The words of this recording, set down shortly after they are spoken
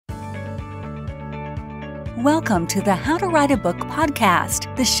Welcome to the How to Write a Book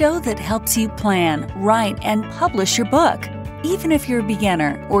podcast, the show that helps you plan, write, and publish your book, even if you're a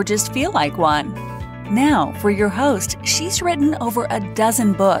beginner or just feel like one. Now, for your host, she's written over a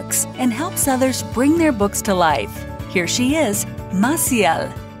dozen books and helps others bring their books to life. Here she is,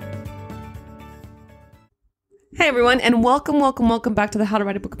 Massiel. Hey everyone, and welcome back to the How to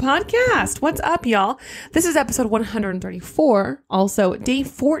Write a Book podcast. What's up, y'all? This is episode 134, also day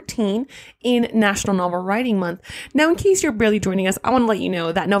 14 in National Novel Writing Month. Now, in case you're barely joining us, I want to let you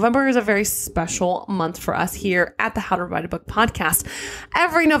know that November is a very special month for us here at the How to Write a Book podcast.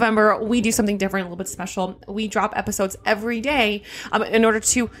 Every November, we do something different, a little bit special. We drop episodes every day in order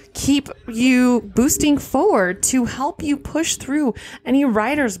to keep you boosting forward, to help you push through any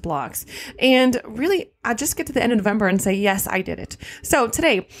writer's blocks. And really, I just get to the end of November and say, yes, I did it. So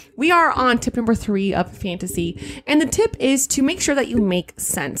today we are on tip number 3 of fantasy. And the tip is to make sure that you make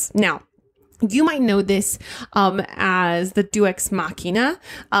sense. Now, you might know this as the Deus Ex Machina,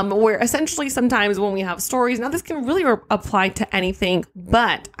 where essentially sometimes when we have stories, now this can really apply to anything,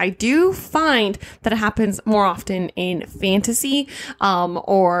 but I do find that it happens more often in fantasy,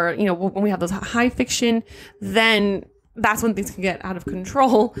 or, you know, when we have those high fiction, then that's when things can get out of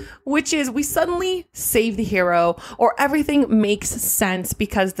control, which is we suddenly save the hero or everything makes sense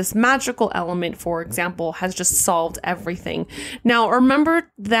because this magical element, for example, has just solved everything. Now,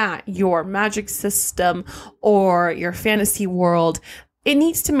 remember that your magic system or your fantasy world, it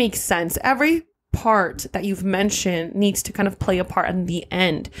needs to make sense. Every part that you've mentioned needs to kind of play a part in the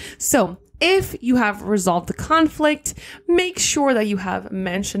end. So if you have resolved the conflict, make sure that you have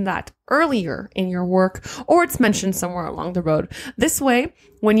mentioned that earlier in your work, or it's mentioned somewhere along the road. This way,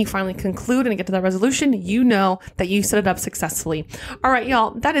 when you finally conclude and get to that resolution, you know that you set it up successfully. All right,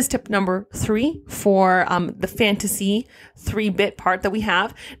 y'all, that is tip number 3 for the fantasy 3-bit part that we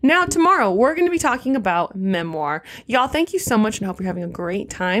have. Now, tomorrow, we're going to be talking about memoir. Y'all, thank you so much, and I hope you're having a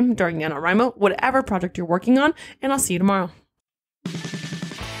great time during NaNoWRIMO, whatever project you're working on, and I'll see you tomorrow.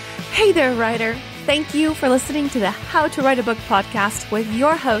 Hey there, writer. Thank you for listening to the How to Write a Book podcast with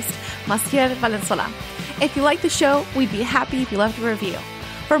your host, Massiel Valenzuela. If you like the show, we'd be happy if you left a review.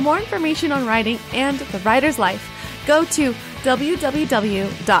 For more information on writing and the writer's life, go to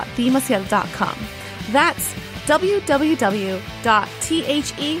www.themassiel.com. That's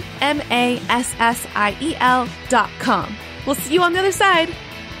www.themassiel.com. We'll see you on the other side.